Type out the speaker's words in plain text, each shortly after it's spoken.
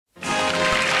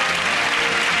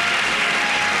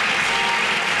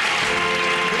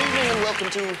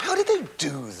into How Did They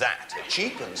Do That? A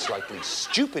cheap and slightly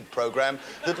stupid programme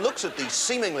that looks at the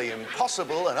seemingly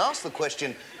impossible and asks the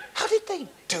question, how did they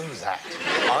do that?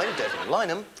 I'm Devon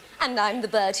Lynham. And I'm the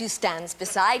bird who stands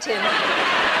beside him.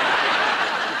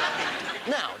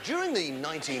 Now, during the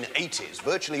 1980s,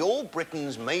 virtually all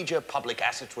Britain's major public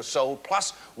assets were sold,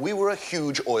 plus we were a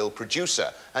huge oil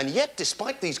producer. And yet,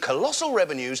 despite these colossal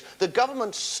revenues, the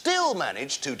government still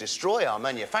managed to destroy our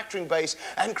manufacturing base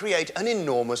and create an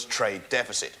enormous trade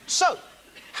deficit. So,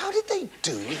 how did they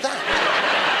do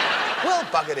that? Well,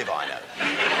 buggered if I know.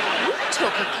 We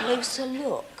took a closer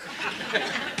look.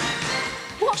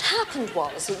 What happened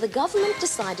was that the government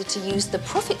decided to use the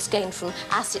profits gained from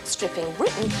asset stripping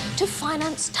Britain to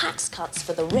finance tax cuts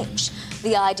for the rich.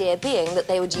 The idea being that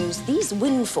they would use these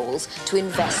windfalls to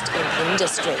invest in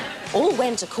industry. All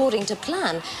went according to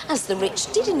plan. As the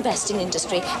rich did invest in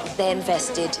industry, they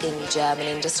invested in German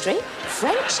industry,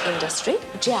 French industry,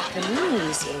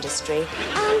 Japanese industry,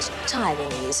 and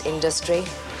Taiwanese industry.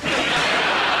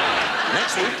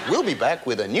 Next week, we'll be back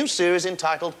with a new series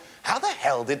entitled How the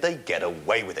Hell Did They Get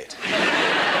Away With It? Good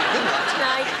night. Good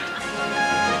night.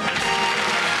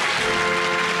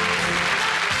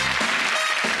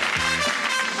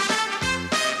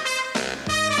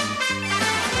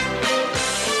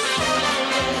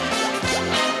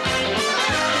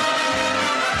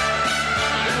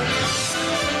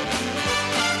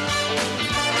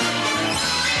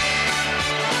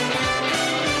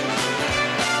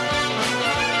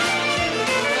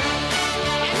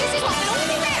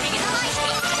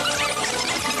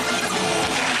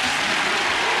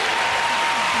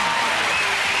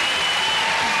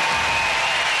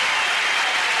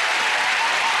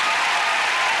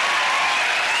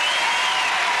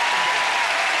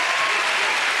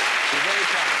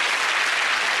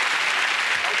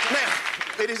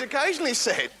 Now, it is occasionally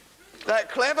said that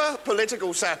clever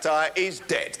political satire is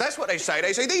dead. That's what they say.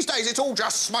 They say these days it's all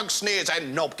just smug sneers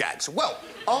and knob gags. Well,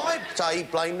 I'd say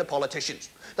blame the politicians.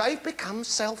 They've become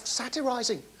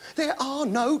self-satirising. There are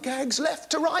no gags left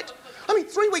to write. I mean,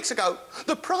 3 weeks ago,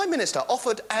 the Prime Minister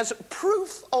offered as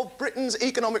proof of Britain's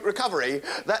economic recovery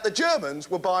that the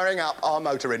Germans were buying up our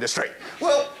motor industry.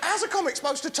 Well, how's a comic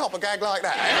supposed to top a gag like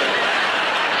that,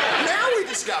 eh? Now we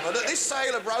discover that this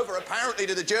sale of Rover apparently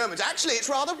to the Germans, actually, it's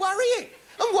rather worrying.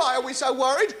 And why are we so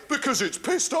worried? Because it's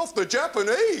pissed off the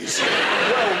Japanese.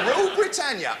 Well, Rule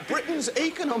Britannia, Britain's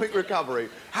economic recovery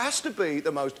has to be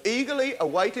the most eagerly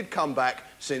awaited comeback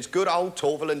since good old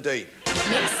Torval and Dean.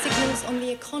 Mixed signals on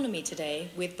the economy today,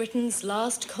 with Britain's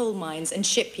last coal mines and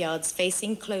shipyards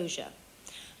facing closure.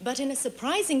 But in a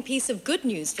surprising piece of good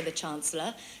news for the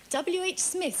Chancellor, W.H.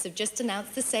 Smiths have just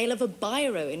announced the sale of a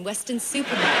biro in Western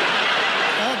supermarket.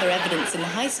 Further evidence in the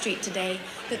High Street today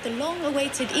that the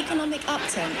long-awaited economic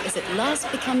upturn is at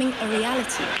last becoming a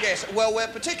reality. Yes, well, we're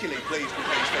particularly pleased with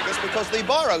these figures because the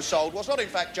biro sold was not, in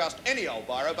fact, just any old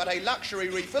biro, but a luxury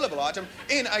refillable item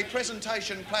in a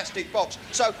presentation plastic box.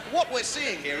 So what we're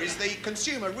seeing here is the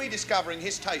consumer rediscovering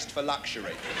his taste for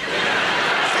luxury.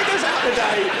 Figures out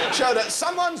today show that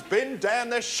someone's been down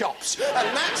the shops,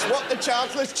 and that's what the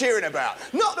Chancellor's cheering about.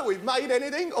 Not that we've made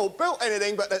anything or built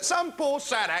anything, but that some poor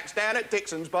sadax down at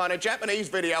Dixon's buying a Japanese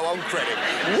video on credit.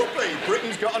 Whoopee,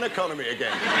 Britain's got an economy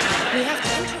again. We have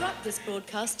to interrupt this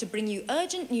broadcast to bring you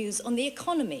urgent news on the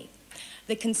economy.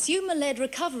 The consumer-led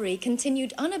recovery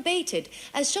continued unabated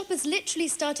as shoppers literally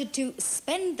started to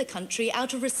spend the country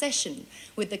out of recession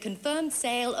with the confirmed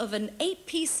sale of an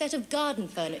 8-piece set of garden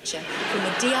furniture from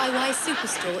a DIY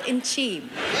superstore in Cheam.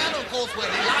 Well, of course, we're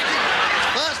delighted with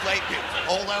this first-rate news,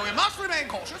 although we must remain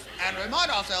cautious and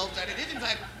remind ourselves that it is, in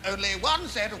fact, only one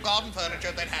set of garden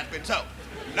furniture that has been sold.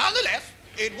 Nonetheless,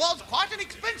 it was quite an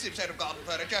expensive set of garden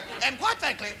furniture, and quite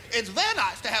frankly, it's very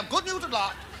nice to have good news at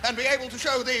last and be able to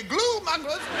show the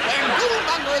glue-mongers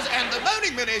and the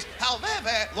moaning minis how very,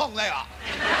 very wrong they are.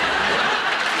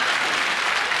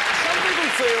 Some people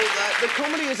feel that the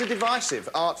comedy is a divisive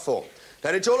art form,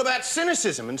 that it's all about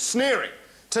cynicism and sneering.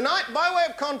 Tonight, by way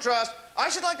of contrast, I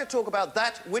should like to talk about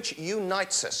that which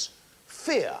unites us.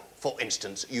 Fear, for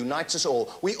instance, unites us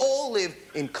all. We all live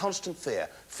in constant fear.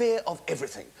 Fear of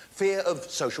everything. Fear of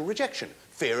social rejection.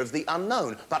 Fear of the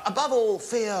unknown. But above all,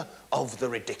 fear of the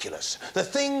ridiculous. The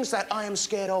things that I am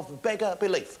scared of beggar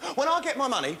belief. When I get my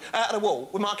money out of the wall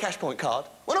with my cash point card,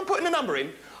 when I'm putting the number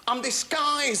in, I'm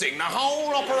disguising the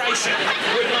whole operation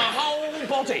with my whole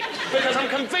body because I'm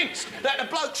convinced that the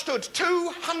bloke stood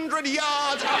 200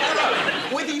 yards up the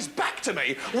road with his back to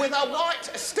me, with a white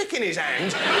stick in his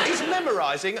hand, is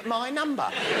memorising my number.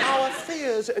 Our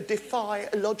fears defy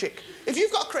logic. If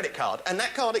you've got a credit card and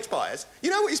that card expires, you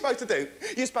know what you're supposed to do?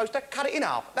 You're supposed to cut it in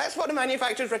half. That's what the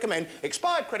manufacturers recommend.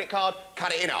 Expired credit card,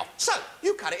 cut it in half. So,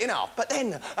 you cut it in half, but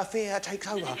then a fear takes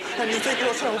over and you think to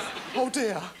yourself, oh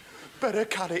dear, better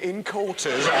cut it in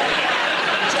quarters.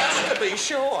 Just to be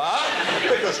sure.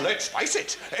 Because let's face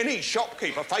it, any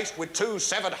shopkeeper faced with 2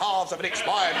 severed halves of an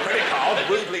expired credit card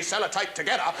rudely sellotaped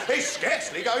together is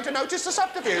scarcely going to notice the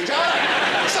subterfuge, are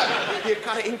they? So, you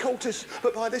cut it in quarters,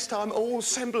 but by this time all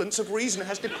semblance of reason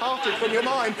has departed from your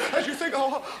mind as you think,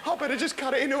 oh, I better just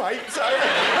cut it into 8. So,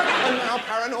 and now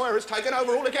paranoia has taken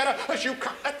over altogether as you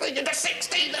cut that thing into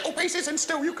 16 little pieces and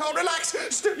still you can't relax,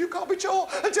 still you can't be sure,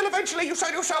 until eventually you say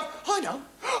to yourself, I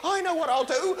know what I'll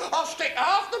do. I'll stick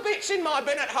half the bits in my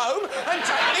bin at home and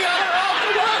take the other half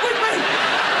to work with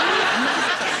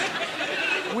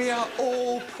me. We are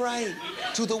all prey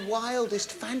to the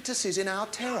wildest fantasies in our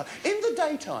terror. In the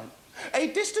daytime, a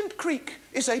distant creak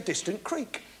is a distant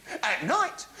creak. At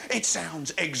night, it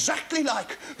sounds exactly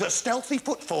like the stealthy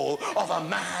footfall of a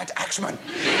mad axeman.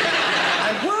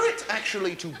 And were it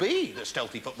actually to be the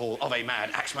stealthy footfall of a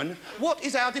mad axeman, what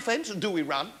is our defence? Do we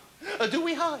run? Do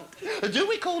we hide? Do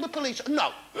we call the police?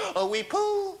 No. We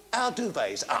pull our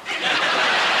duvets up.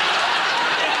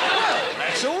 Well,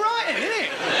 that's all right, isn't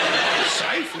it?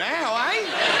 Safe now,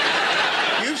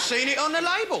 eh? You've seen it on the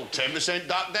label. 10%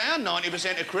 duck down,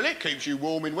 90% acrylic, keeps you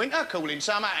warm in winter, cool in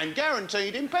summer, and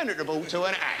guaranteed impenetrable to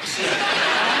an axe.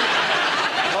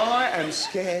 I am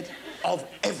scared of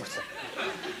everything.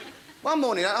 One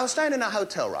morning, I was staying in a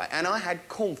hotel, right, and I had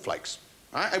cornflakes.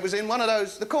 Right? It was in one of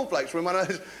those, the cornflakes were in one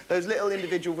of those little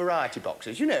individual variety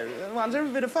boxes. You know, the ones are a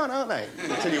bit of fun, aren't they?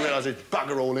 Until you realise there's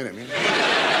bugger all in them. You know?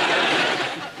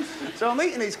 So I'm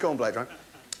eating these cornflakes, right?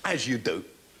 As you do.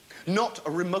 Not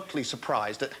remotely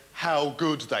surprised at how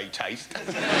good they taste.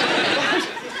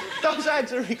 Those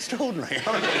ads are extraordinary.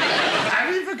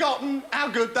 Have you forgotten how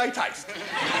good they taste?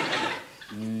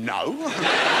 No.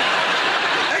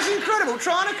 It's incredible,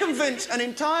 trying to convince an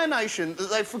entire nation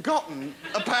that they've forgotten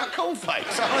about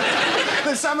cornflakes.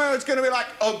 That somehow it's going to be like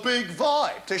a big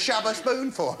vibe to shove a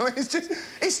spoon for. I mean,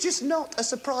 it's just not a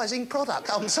surprising product,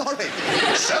 I'm sorry.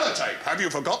 Sellotape, have you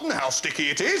forgotten how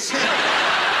sticky it is?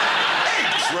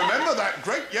 Eggs, remember that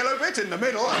great yellow bit in the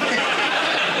middle?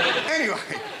 Anyway,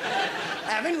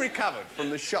 having recovered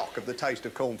from the shock of the taste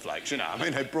of cornflakes, you know, I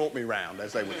mean, they brought me round,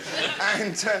 as they would.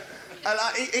 And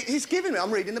it's giving me, I'm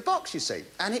reading the box, you see,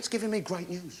 and it's giving me great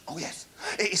news. Oh, yes.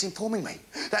 It is informing me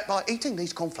that by eating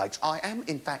these cornflakes, I am,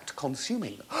 in fact,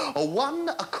 consuming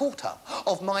 1/4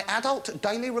 of my adult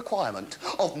daily requirement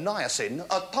of niacin,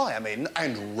 thiamine,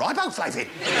 and riboflavin.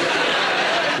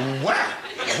 Wow!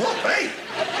 Whoopee!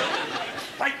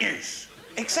 Fake news.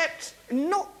 Except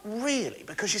not really,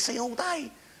 because, you see, all day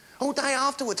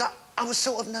afterwards, I was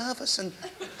sort of nervous and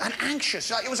anxious.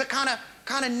 Like, it was a kind of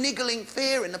niggling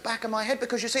fear in the back of my head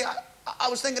because, you see, I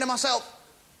was thinking to myself,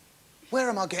 where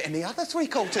am I getting the other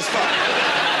 3/4 from?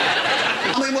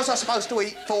 I mean, was I supposed to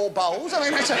eat 4 bowls? I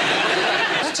mean,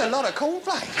 that's a lot of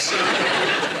cornflakes.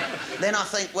 Then I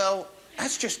think, well,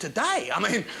 that's just today. I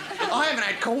mean, I haven't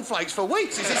had cornflakes for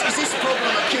weeks. Is this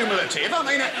problem accumulative? I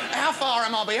mean, how far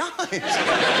am I behind?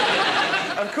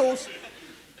 Of course,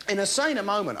 in a saner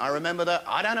moment, I remember that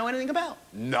I don't know anything about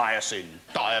niacin,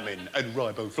 thiamine, and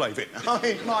riboflavin. I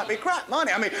mean, it might be crap,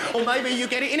 mightn't it? I mean, or maybe you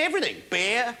get it in everything.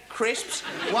 Beer, crisps,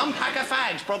 1 pack of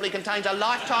fags probably contains a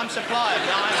lifetime supply of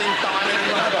niacin, thiamine,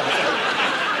 and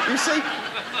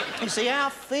riboflavin. You see,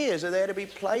 our fears are there to be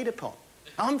played upon.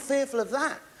 I'm fearful of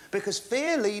that, because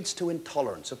fear leads to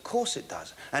intolerance. Of course it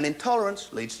does. And intolerance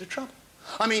leads to trouble.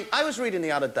 I mean, I was reading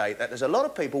the other day that there's a lot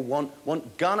of people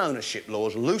want gun ownership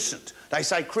laws loosened. They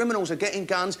say criminals are getting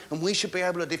guns and we should be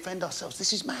able to defend ourselves.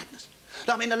 This is madness.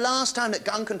 I mean, the last time that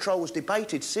gun control was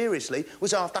debated seriously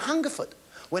was after Hungerford,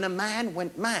 when a man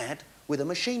went mad with a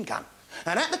machine gun.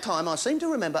 And at the time, I seem to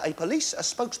remember a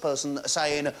spokesperson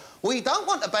saying, we don't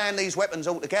want to ban these weapons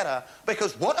altogether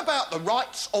because what about the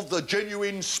rights of the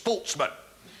genuine sportsman?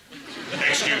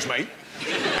 Excuse me?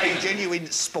 A genuine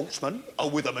sportsman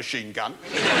with a machine gun.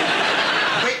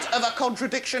 Bit of a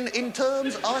contradiction in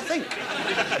terms, I think.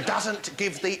 Doesn't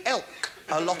give the elk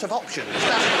a lot of options, does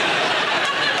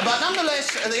it? But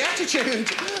nonetheless, the attitude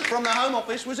from the Home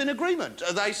Office was in agreement.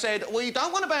 They said, we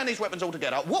don't want to ban these weapons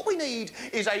altogether. What we need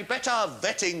is a better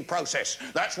vetting process.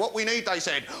 That's what we need, they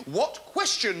said. What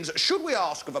questions should we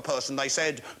ask of a person, they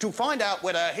said, to find out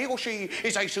whether he or she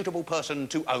is a suitable person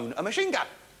to own a machine gun?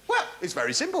 Well, it's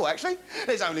very simple, actually.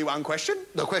 There's only one question.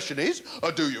 The question is,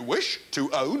 do you wish to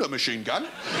own a machine gun?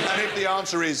 And if the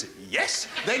answer is yes,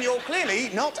 then you're clearly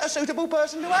not a suitable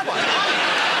person to have one.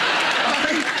 I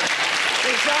mean,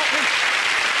 exactly.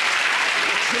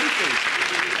 The truth is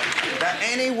that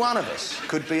any one of us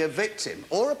could be a victim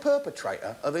or a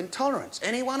perpetrator of intolerance.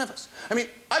 Any one of us. I mean,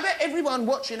 I bet everyone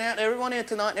watching out there, everyone here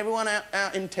tonight and everyone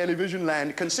out in television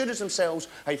land considers themselves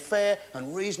a fair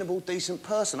and reasonable, decent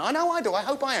person. I know I do. I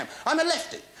hope I am. I'm a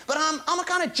lefty, but I'm a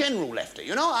kind of general lefty,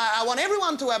 you know? I want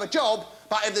everyone to have a job,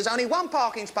 but if there's only one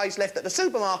parking space left at the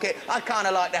supermarket, I'd kind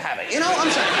of like to have it. You know what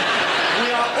I'm saying?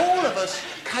 We are all of us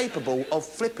capable of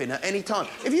flipping at any time.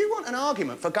 If you want an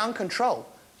argument for gun control,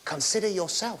 consider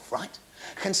yourself, right?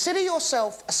 Consider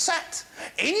yourself sat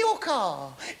in your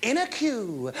car in a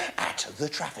queue at the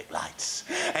traffic lights.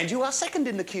 And you are second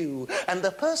in the queue, and the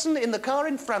person in the car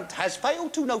in front has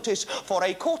failed to notice for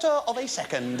a quarter of a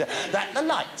second that the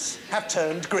lights have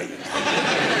turned green.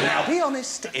 Now, be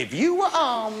honest, if you were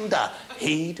armed,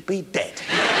 he'd be dead.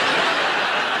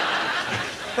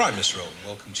 Right, Mr. Elton,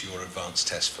 welcome to your advanced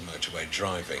test for motorway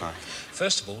driving. Hi.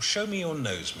 First of all, show me your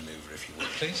nose manoeuvre, if you would,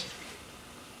 please.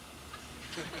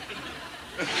 Thank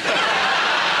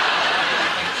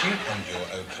you. And your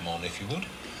oh, come on, if you would.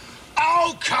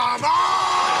 Oh, come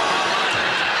on!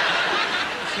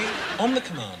 Thank you. On the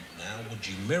command now, would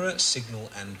you mirror, signal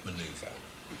and manoeuvre?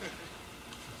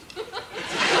 Thank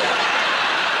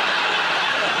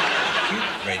you.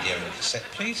 Radio and cassette,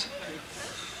 please.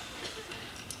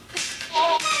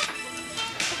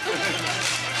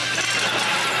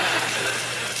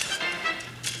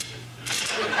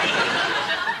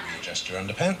 Readjust your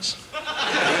underpants.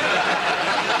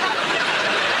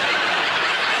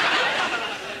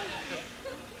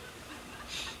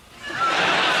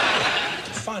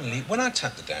 Finally, when I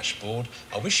tap the dashboard,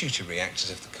 I wish you to react as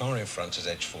if the car in front has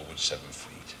edged forward 7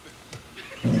 feet.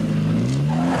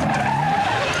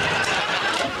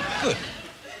 Good.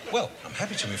 Well, I'm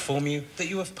happy to inform you that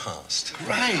you have passed.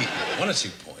 Great. 1 or 2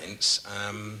 points.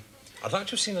 I'd like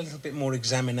to have seen a little bit more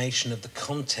examination of the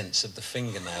contents of the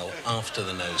fingernail after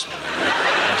the nose manoeuvre.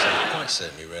 I quite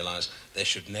certainly realise there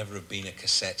should never have been a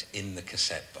cassette in the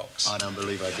cassette box. I don't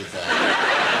believe I did that.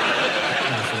 I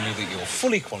can inform you that you're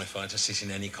fully qualified to sit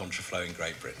in any contraflow in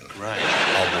Great Britain. Right.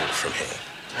 I'll walk from here.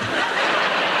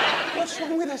 What's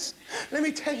wrong with us? Let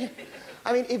me tell you.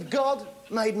 I mean, if God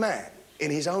made man in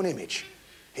his own image,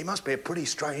 he must be a pretty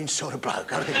strange sort of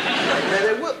bloke. I mean,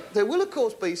 there will, of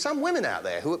course, be some women out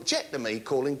there who object to me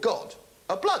calling God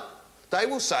a bloke. They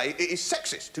will say it is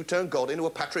sexist to turn God into a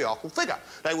patriarchal figure.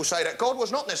 They will say that God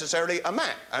was not necessarily a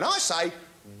man. And I say,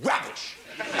 rubbish.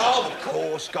 Of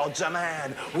course, God's a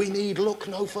man. We need look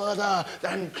no further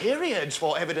than periods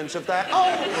for evidence of that.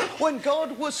 Oh, when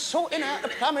God was sorting out the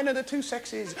plumbing of the two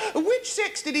sexes, which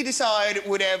sex did he decide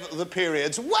would have the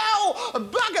periods? Well,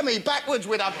 bugger me backwards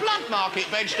with a blunt market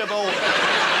vegetable.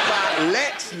 But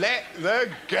let's let the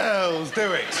girls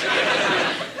do it.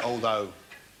 Although,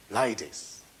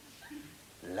 ladies,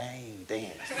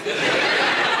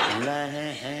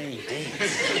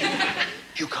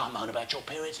 you can't moan about your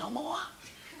periods no more.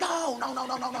 No.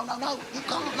 You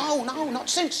can't. No, not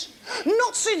since.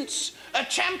 Not since a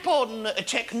tampon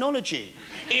technology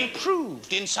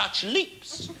improved in such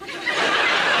leaps and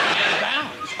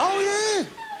bounds. Oh, yeah.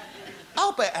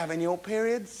 I'll bet having your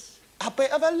periods a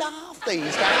bit of a laugh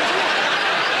these days.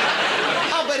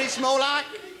 I'll bet it's more like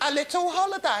a little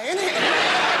holiday, isn't it?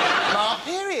 My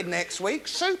period next week,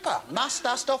 super. Must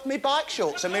dust off me bike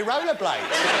shorts and me rollerblades.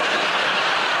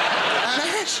 And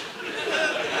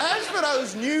as for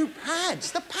those new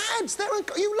pads, the pads,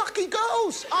 you lucky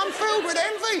girls. I'm filled with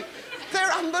envy.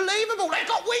 They're unbelievable. They've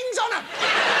got wings on them.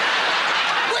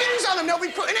 Wings on them. They'll be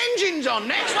putting engines on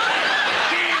next one.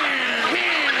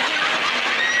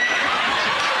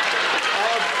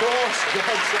 Of course,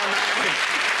 God's a man.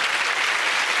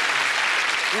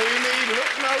 We need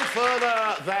look no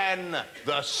further than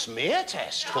the smear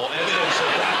test for evidence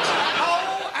of that.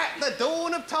 Oh, at the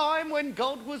dawn of time when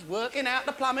God was working out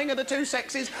the plumbing of the two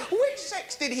sexes, which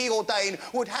sex did he ordain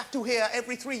would have to hear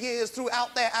every 3 years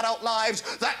throughout their adult lives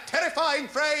that terrifying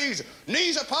phrase,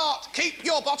 knees apart, keep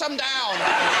your bottom down,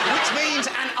 which means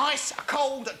an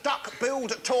ice-cold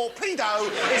duck-billed torpedo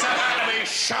is about to be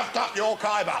shoved up your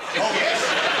khyber. Oh, yes,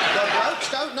 the blokes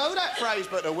don't know that phrase,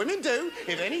 but the women do.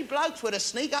 If any blokes were to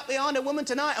sneak up behind a woman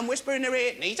tonight and whisper in her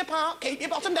ear, knees apart, keep your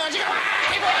bottom down, she go,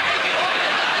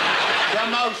 the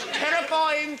most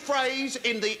terrifying phrase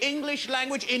in the English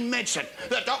language in medicine.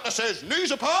 The doctor says, knees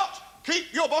apart,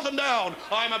 keep your bottom down.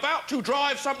 I'm about to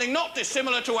drive something not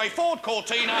dissimilar to a Ford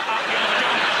Cortina up your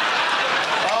jump.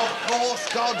 Of course,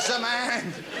 God's a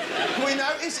man. We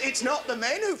notice it's not the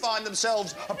men who find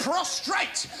themselves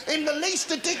prostrate in the least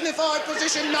dignified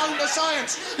position known to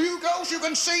science. You girls, you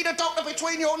can see the doctor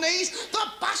between your knees. The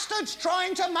bastard's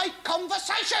trying to make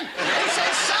conversation. He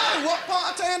says, so, what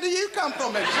part of town do you come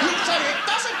from then? You say, it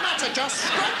doesn't matter, just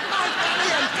scrape my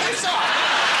belly and piss off.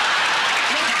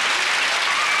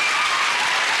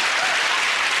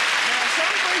 Now, some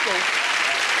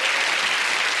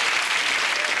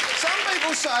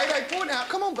people say, they point out,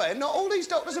 come on, Ben, not all these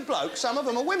doctors are blokes, some of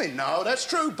them are women. No, that's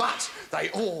true, but they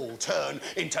all turn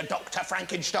into Dr.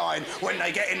 Frankenstein when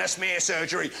they get in the smear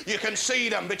surgery. You can see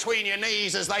them between your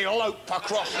knees as they lope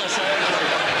across the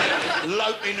surgery.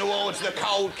 Loping towards the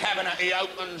cold cabinet, he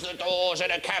opens the doors of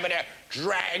the cabinet,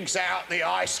 drags out the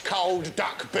ice-cold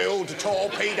duck-billed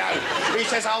torpedo. He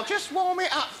says, I'll just warm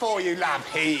it up for you, love.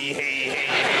 He's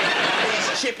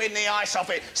chipping the ice off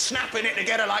it, snapping it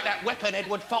together like that weapon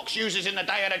Edward Fox uses in The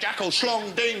Day of the Jackal.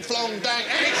 Schlong, ding, flong, dang,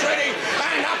 and it's ready.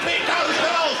 And up it goes,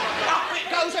 girls. Up it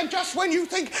goes, and just when you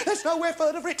think there's nowhere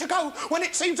further for it to go, when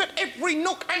it seems that every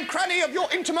nook and cranny of your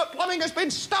intimate plumbing has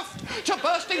been stuffed to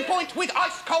bursting point with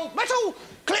ice-cold metal,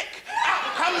 click,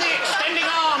 out come the extending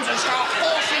arms and start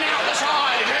forcing out the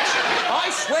side, yes. I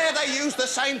swear they use the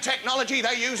same technology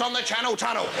they use on the Channel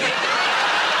Tunnel.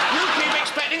 You keep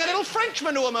expecting a little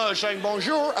Frenchman to emerge saying,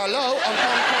 bonjour, hello,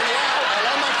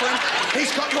 hello, my friend.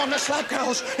 He's got you on the slab,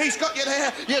 girls. He's got you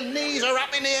there. Your knees are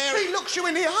up in the air. He looks you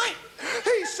in the eye.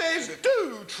 He says,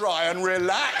 do try and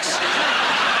relax.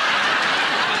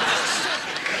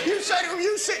 You say to him,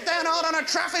 you sit down hard on a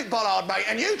traffic bollard, mate,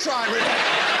 and you try and relax.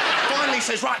 Finally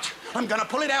says, right, I'm going to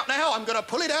pull it out now. I'm going to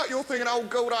pull it out. You're thinking, oh,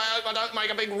 God, I hope I don't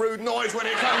make a big rude noise when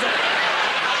it comes out.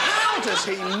 How does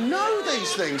he know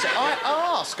these things? I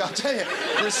ask, I tell you,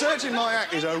 researching my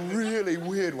act is a really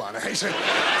weird one.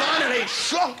 Finally,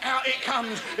 slonk, out it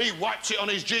comes. He wipes it on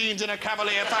his jeans in a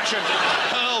cavalier fashion,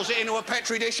 hurls it into a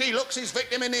Petri dish. He looks his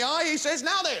victim in the eye. He says,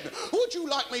 now then, would you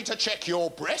like me to check your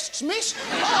breasts, miss?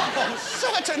 Oh,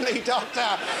 certainly, doctor.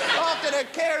 After the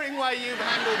caring way you've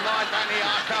handled my family,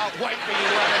 I can't wait for you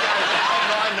to have a go on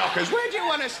my knockers. Where do you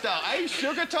want to start, eh?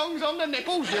 Sugar tongs on the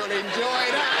nipples? You'll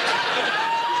enjoy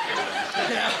that.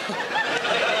 Now,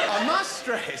 I must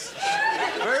stress,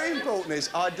 very important is,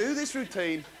 I do this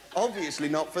routine, obviously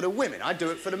not for the women. I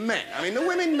do it for the men. I mean, the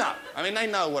women know. I mean, they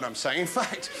know what I'm saying. In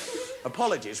fact,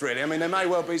 apologies, really. I mean, there may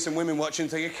well be some women watching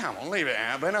thinking, come on, leave it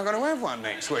out, we're not going to have one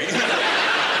next week.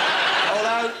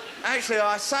 Although, actually,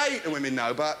 I say the women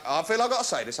know, but I feel I've got to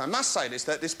say this. I must say this,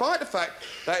 that despite the fact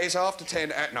that it's after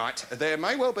 10 at night, there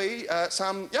may well be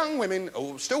some young women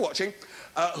who are still watching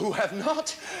who have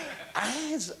not,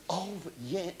 as of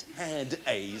yet, had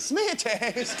a smear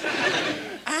test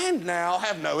and now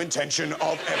have no intention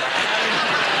of ever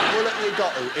having. Well, look, you've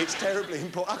got to. It's terribly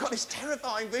important. I've got this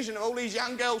terrifying vision of all these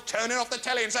young girls turning off the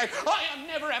telly and saying, I am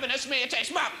never having a smear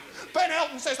test, Mum. Ben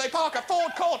Elton says they park a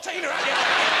Ford Cortina at you.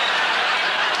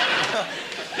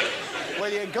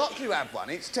 Well, you've got to have one.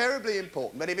 It's terribly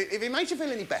important. But if it makes you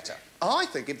feel any better, I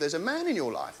think if there's a man in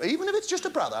your life, even if it's just a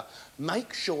brother,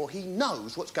 make sure he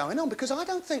knows what's going on, because I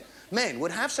don't think men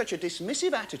would have such a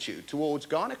dismissive attitude towards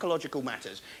gynecological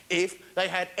matters if they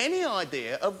had any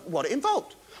idea of what it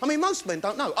involved. I mean, most men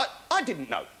don't know. I didn't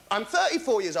know. I'm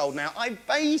 34 years old now. I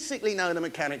basically know the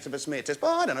mechanics of a smear test, but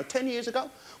I don't know, 10 years ago,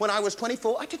 when I was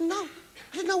 24, I didn't know.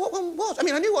 I didn't know what one was. I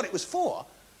mean, I knew what it was for,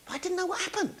 but I didn't know what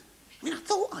happened. I mean, I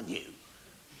thought I knew.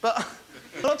 But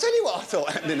I'll tell you what I thought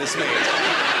happened in a smear test.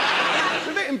 It's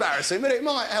a bit embarrassing, but it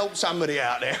might help somebody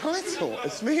out there. I thought a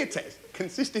smear test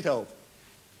consisted of...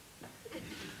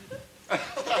 Well,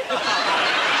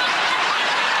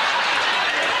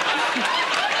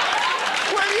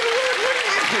 you would, wouldn't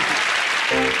you?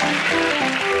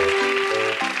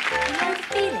 You know the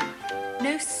feeling?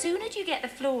 No sooner do you get the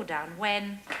floor done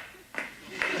when...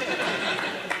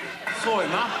 Sorry,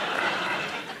 Mum.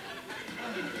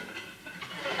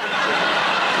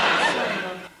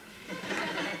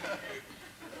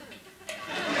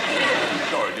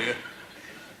 Sorry, dear.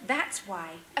 That's why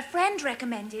a friend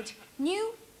recommended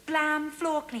new Blam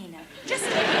floor cleaner. Just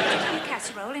put it in a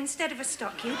casserole instead of a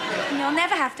stock cube, and you'll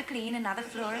never have to clean another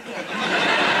floor again.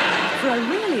 For a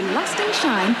really lasting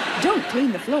shine, don't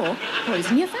clean the floor,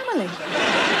 poison your family.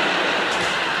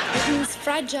 Britain's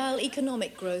fragile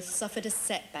economic growth suffered a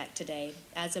setback today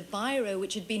as a biro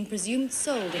which had been presumed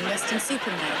sold in Western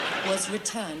Supermare was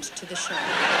returned to the shop.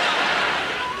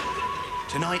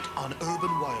 Tonight on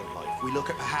Urban Wildlife, we look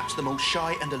at perhaps the most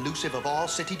shy and elusive of all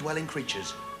city-dwelling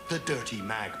creatures, the dirty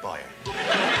magpie.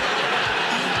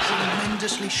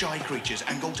 Tremendously shy creatures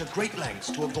and go to great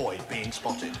lengths to avoid being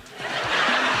spotted.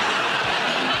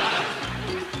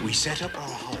 We set up our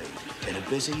hive been a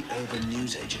busy urban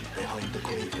newsagent behind the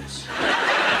quavers.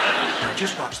 Now,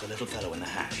 just watch the little fellow in the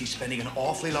hat. He's spending an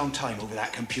awfully long time over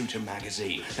that computer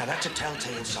magazine. Now, that's a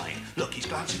telltale sign. Look, he's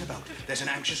glancing about. There's an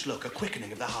anxious look, a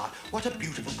quickening of the heart. What a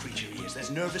beautiful creature he is.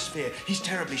 There's nervous fear. He's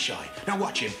terribly shy. Now,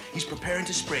 watch him. He's preparing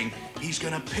to spring. He's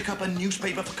gonna pick up a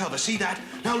newspaper for cover. See that?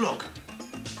 Now, look.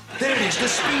 There it is. The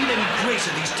speed and grace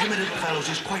of these timid little fellows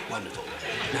is quite wonderful.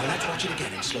 Now, let's watch it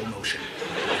again in slow motion.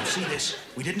 Now, see this?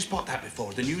 We didn't spot that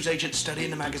before. The newsagent studying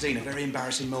the magazine, a very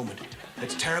embarrassing moment.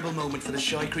 It's a terrible moment for the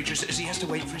shy creatures as he has to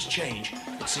wait for his change.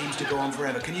 It seems to go on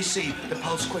forever. Can you see the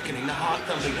pulse quickening, the heart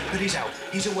thumping? But he's out.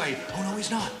 He's away. Oh, no,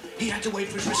 he's not. He had to wait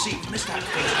for his receipt. Missed that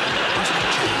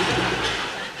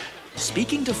first.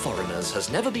 Speaking to foreigners has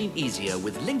never been easier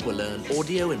with LinguaLearn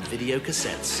audio and video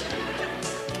cassettes.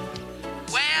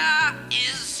 Where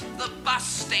is the bus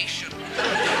station?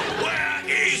 Where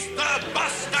is the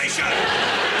bus station?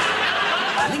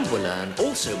 LinguaLearn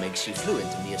also makes you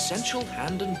fluent in the essential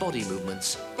hand and body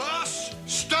movements. Bus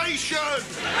station!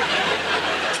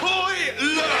 Toilet!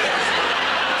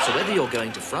 So whether you're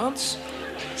going to France,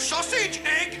 Sausage,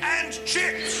 egg and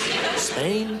chips!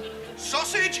 Spain,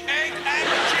 Sausage, egg and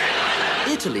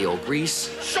chips! Italy or Greece,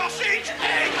 Sausage,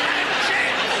 egg and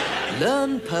chips!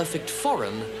 learn perfect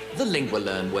foreign the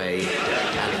LinguaLearn way.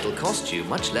 And it'll cost you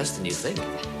much less than you think.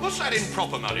 What's that in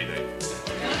proper money then?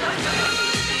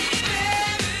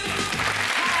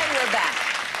 Hi, we're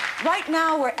back. Right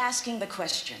now, we're asking the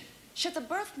question, should the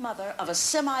birth mother of a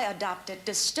semi-adopted,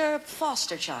 disturbed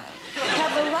foster child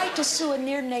have the right to sue a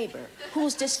near neighbor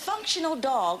whose dysfunctional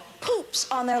dog poops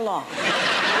on their lawn? We'll be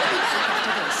back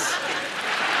after this.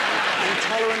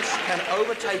 Intolerance can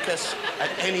overtake us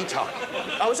at any time.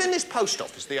 I was in this post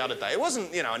office the other day. It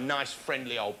wasn't, you know, a nice,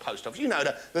 friendly old post office. You know,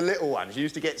 the little ones you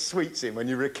used to get sweets in when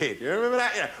you were a kid. You remember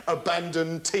that? You know,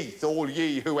 abandoned teeth, all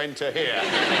ye who enter here.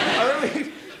 I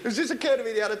mean, it just occurred to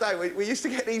me the other day, we used to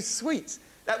get these sweets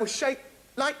that were shaped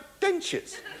like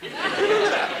dentures. You remember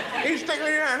that? You stick it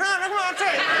in your hand.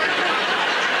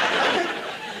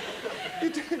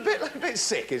 A bit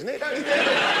sick, isn't it? Don't you think?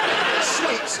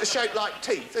 Sweets are shaped like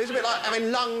teeth. It's a bit like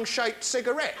having lung-shaped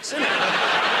cigarettes, isn't it?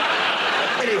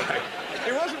 Anyway,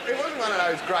 it wasn't one of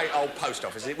those great old post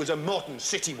offices. It was a modern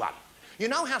city one. You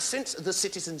know how since the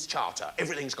Citizens' Charter,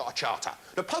 everything's got a charter?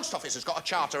 The post office has got a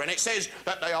charter, and it says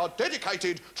that they are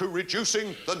dedicated to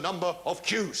reducing the number of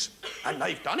queues. And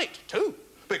they've done it, too,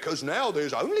 because now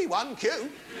there's only one queue.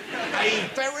 A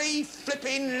very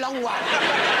flipping long one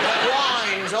that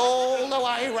winds all the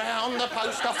way round the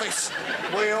post office.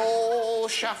 We all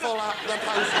shuffle up the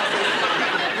post office.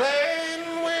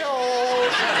 Then we all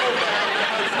shuffle down the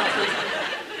post office.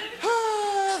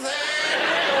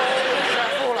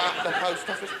 The post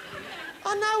office.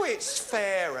 I know it's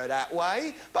fairer that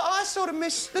way, but I sort of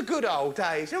miss the good old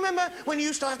days. You remember when you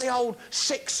used to have the old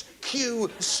 6-queue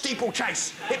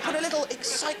steeplechase? It put a little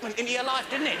excitement into your life,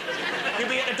 didn't it? You'd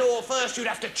be at the door first, you'd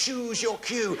have to choose your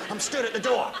queue. I'm stood at the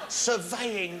door,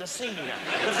 surveying the scene.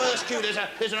 The first queue,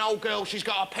 there's an old girl, she's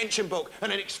got a pension book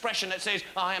and an expression that says,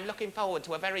 I am looking forward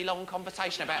to a very long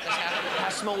conversation about this, how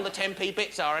small the 10p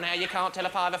bits are and how you can't tell a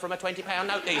fiver from a £20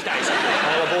 note these days.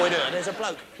 I'll avoid her. There's a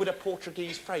bloke with a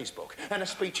Portuguese phrase book and a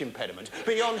speech impediment.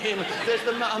 Beyond him, there's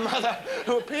a mother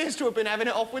who appears to have been having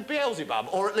it off with Beelzebub,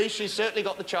 or at least she's certainly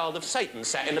got the child of Satan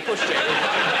sat in the pushchair.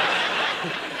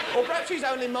 Or perhaps she's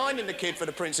only minding the kid for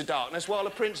the Prince of Darkness while the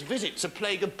Prince visits a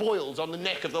plague of boils on the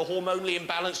neck of the hormonally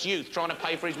imbalanced youth trying to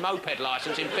pay for his moped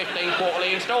licence in 15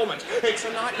 quarterly instalments. It's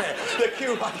a nightmare. The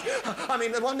queue, I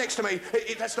mean, the one next to me,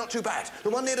 that's not too bad. The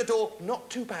one near the door, not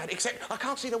too bad, except I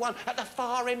can't see the one at the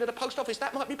far end of the post office.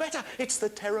 That might be better. It's the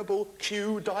terrible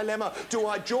queue dilemma. Do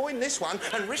I join this one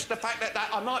and risk the fact that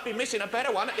I might be missing a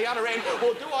better one at the other end,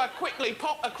 or do I quickly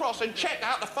pop across and check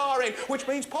out the far end, which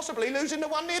means possibly losing the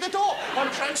one near the door?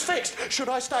 I'm transfixed. Should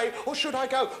I stay or should I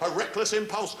go? A reckless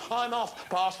impulse. I'm off.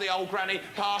 Past the old granny,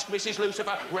 past Mrs.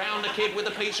 Lucifer, round the kid with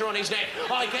the pizza on his neck.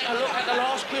 I get a look at the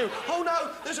last queue. Oh no,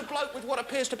 there's a bloke with what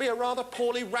appears to be a rather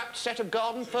poorly wrapped set of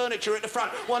garden furniture at the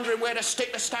front, wondering where to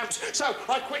stick the stamps. So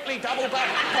I quickly double back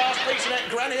past Pizza Net,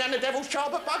 Granny and the Devil's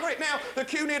Child, but bugger it now. The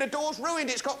queue near the door's ruined.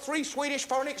 It's got 3 Swedish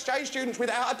foreign exchange students with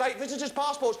out-of-date visitors'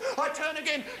 passports. I turn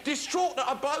again, distraught that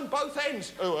I've blown both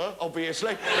ends. Oh,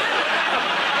 obviously. The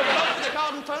bloke with the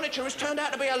garden furniture has turned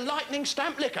out to be a lightning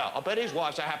stamp licker. I bet his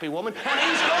wife's a happy woman, and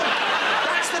he's gone.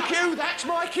 That's the queue, that's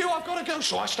my queue, I've got to go.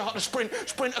 So I start to sprint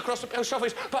across the post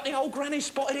office, but the old granny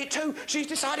spotted it too. She's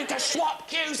decided to swap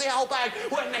queues, the old bag.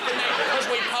 We're neck and neck as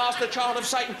we pass the child of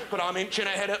Satan, but I'm inching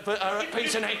ahead at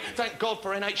Peter Neck. Thank God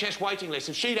for NHS waiting lists.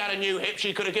 If she'd had a new hip,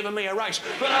 she could have given me a race.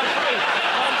 But I'm free.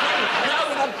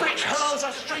 No, the bitch hurls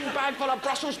a string bag full of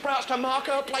Brussels sprouts to mark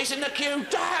her place in the queue.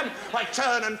 Damn! I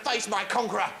turn and face my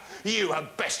conqueror. You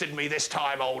have bested me this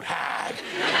time, old hag.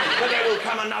 But there will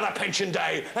come another pension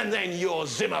day, and then your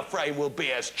Zimmer frame will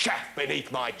be as chaff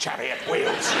beneath my chariot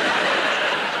wheels.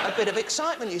 A bit of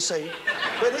excitement, you see.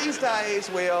 But these days,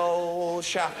 we all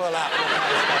shuffle up the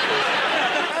post office.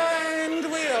 And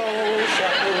we all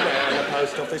shuffle down the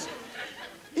post office.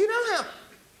 You know how...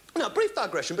 No, brief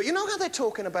digression, but you know how they're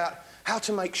talking about how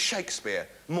to make Shakespeare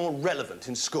more relevant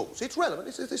in schools? It's relevant.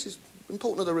 This is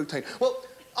important to the routine. Well,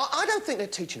 I don't think they're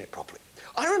teaching it properly.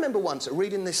 I remember once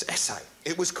reading this essay.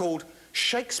 It was called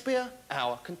Shakespeare,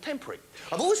 Our Contemporary.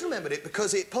 I've always remembered it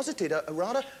because it posited a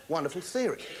rather wonderful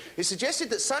theory. It suggested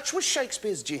that such was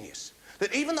Shakespeare's genius,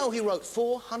 that even though he wrote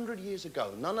 400 years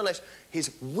ago, nonetheless,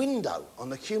 his window on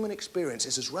the human experience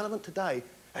is as relevant today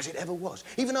as it ever was.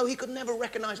 Even though he could never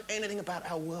recognise anything about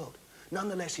our world,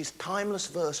 nonetheless, his timeless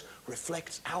verse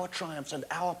reflects our triumphs and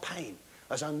our pain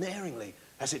as unerringly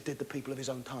as it did the people of his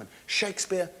own time.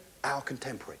 Shakespeare, our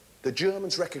contemporary. The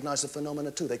Germans recognise the phenomena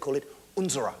too. They call it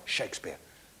unserer Shakespeare,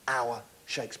 our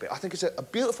Shakespeare. I think it's a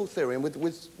beautiful theory, and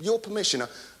with your permission,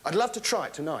 I'd love to try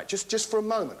it tonight. Just for a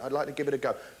moment, I'd like to give it a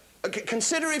go.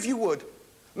 Consider, if you would,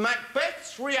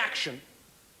 Macbeth's reaction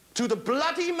to the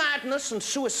bloody madness and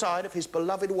suicide of his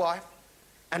beloved wife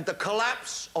and the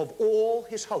collapse of all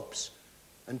his hopes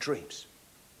and dreams.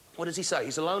 What does he say?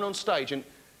 He's alone on stage, and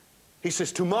he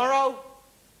says, tomorrow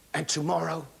and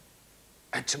tomorrow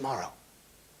and tomorrow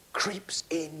creeps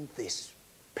in this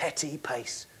petty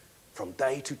pace from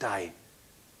day to day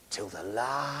till the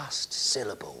last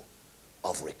syllable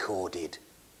of recorded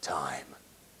time.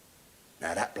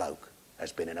 Now, that bloke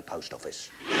has been in a post office.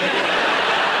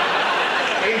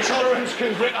 Intolerance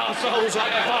can grit our souls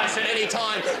like a vice at any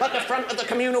time. At the front of the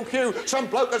communal queue, some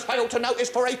bloke has failed to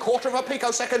notice for a quarter of a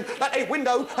picosecond that a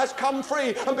window has come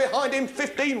free, and behind him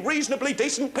 15 reasonably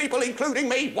decent people, including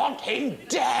me, want him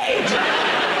dead.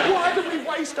 Why do we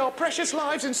waste our precious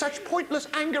lives in such pointless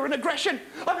anger and aggression?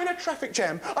 I'm in a traffic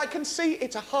jam. I can see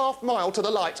it's a half mile to the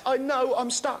lights. I know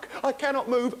I'm stuck. I cannot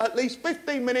move. At least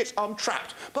 15 minutes, I'm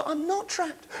trapped. But I'm not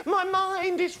trapped. My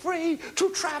mind is free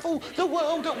to travel the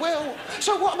world at will.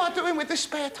 So what am I doing with this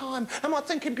spare time? Am I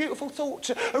thinking beautiful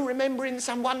thoughts, or remembering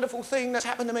some wonderful thing that's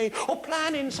happened to me, or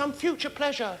planning some future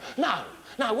pleasure? No.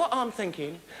 No, what I'm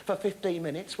thinking for 15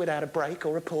 minutes without a break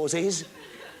or a pause is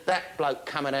that bloke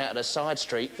coming out of the side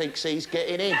street thinks he's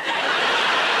getting in. I'm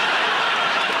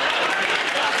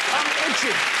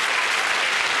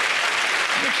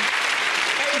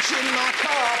edging my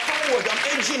car forward.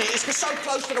 I'm edging it. It's so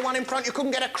close to the one in front you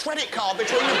couldn't get a credit card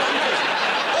between the bumpers.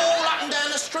 All up and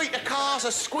down the street, the cars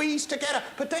are squeezed together.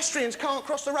 Pedestrians can't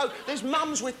cross the road. There's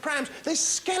mums with prams. There's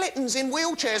skeletons in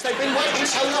wheelchairs. They've been waiting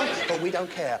so long. But we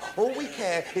don't care. All we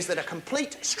care is that a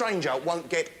complete stranger won't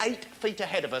get 8 feet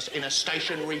ahead of us in a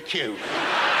stationary queue.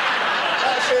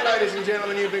 That's it, ladies and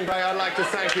gentlemen. You've been great. I'd like to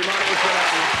thank you. My name is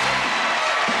Elton.